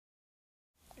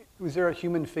Was there a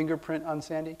human fingerprint on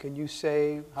Sandy? Can you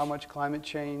say how much climate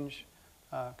change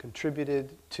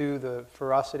contributed to the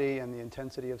ferocity and the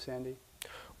intensity of Sandy?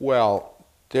 Well,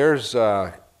 there's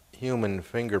a human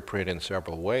fingerprint in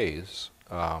several ways.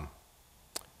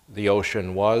 The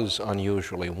ocean was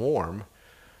unusually warm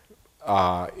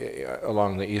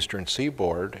along the eastern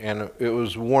seaboard, and it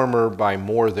was warmer by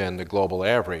more than the global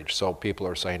average. So people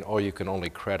are saying, oh, you can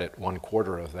only credit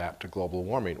 1/4 of that to global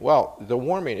warming. Well, the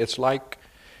warming, it's like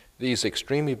these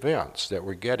extreme events that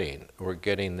we're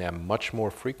getting them much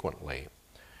more frequently.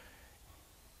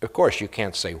 Of course, you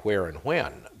can't say where and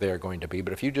when they're going to be,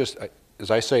 but if you just,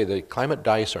 as I say, the climate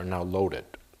dice are now loaded,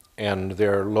 and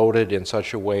they're loaded in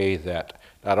such a way that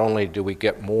not only do we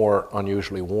get more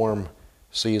unusually warm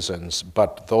seasons,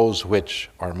 but those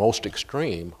which are most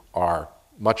extreme are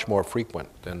much more frequent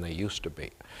than they used to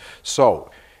be. So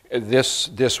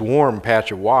this warm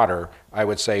patch of water, I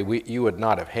would say you would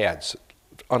not have had,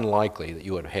 unlikely that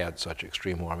you would have had such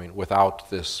extreme warming without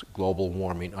this global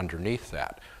warming underneath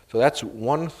that. So that's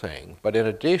one thing, but in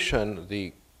addition,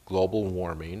 the global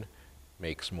warming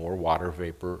makes more water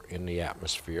vapor in the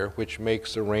atmosphere, which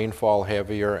makes the rainfall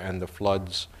heavier and the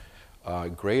floods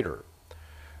greater.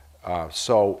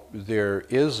 So there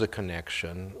is a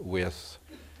connection with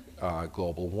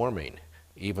global warming,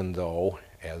 even though,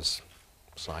 as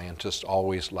scientists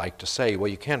always like to say, well,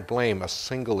 you can't blame a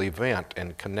single event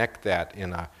and connect that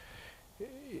in a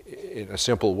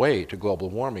simple way to global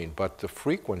warming, but the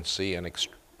frequency and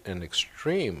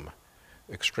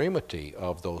extremity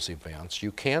of those events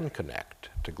you can connect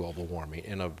to global warming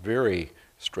in a very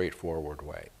straightforward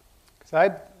way. So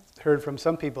I'd heard from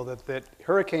some people that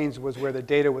hurricanes was where the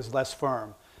data was less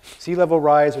firm. Sea level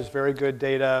rise was very good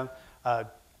data.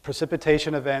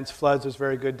 Precipitation events, floods was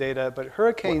very good data. But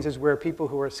hurricanes is where people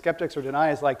who are skeptics or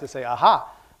deniers like to say,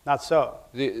 aha, not so.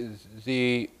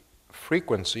 The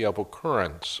frequency of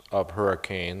occurrence of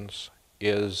hurricanes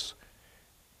is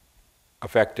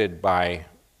affected by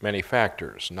many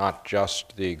factors, not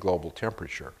just the global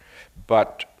temperature,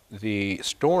 but the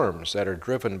storms that are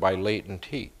driven by latent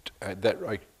heat, that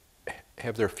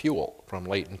have their fuel from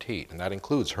latent heat, and that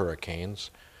includes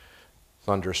hurricanes,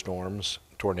 thunderstorms,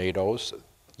 tornadoes.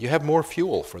 You have more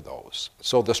fuel for those.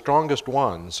 So the strongest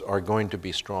ones are going to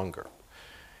be stronger.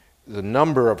 The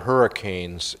number of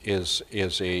hurricanes is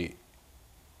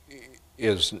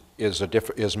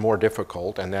more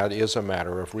difficult, and that is a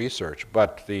matter of research.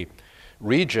 But the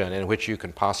region in which you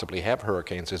can possibly have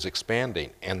hurricanes is expanding,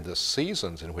 and the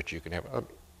seasons in which you can have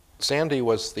Sandy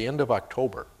was the end of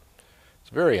October.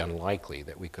 It's very unlikely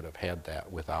that we could have had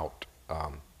that without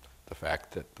the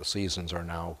fact that the seasons are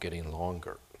now getting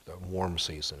longer. The warm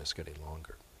season is getting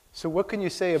longer. So what can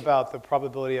you say about the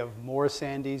probability of more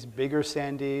Sandys,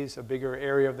 a bigger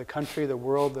area of the country, the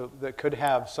world that could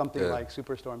have something like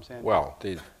Superstorm Sandy? Well,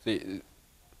 the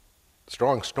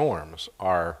strong storms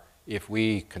are, if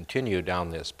we continue down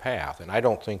this path, and I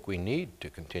don't think we need to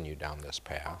continue down this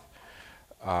path,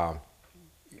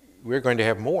 we're going to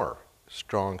have more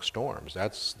strong storms.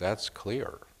 That's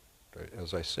clear.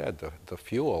 As I said, the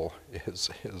fuel is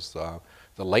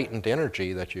the latent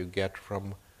energy that you get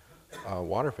from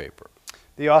water vapor.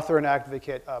 The author and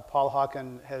advocate Paul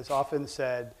Hawken has often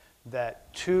said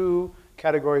that 2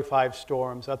 Category 5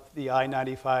 storms up the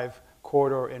I-95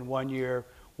 corridor in 1 year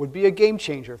would be a game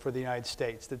changer for the United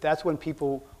States, that's when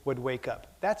people would wake up.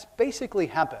 That's basically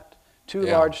happened. 2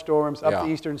 large storms up the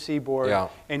eastern seaboard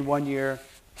in 1 year.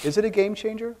 Is it a game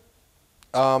changer?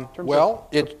 Well,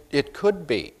 it could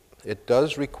be. It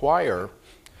does require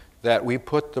that we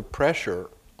put the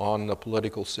pressure on the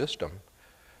political system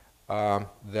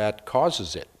that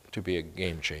causes it to be a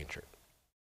game changer.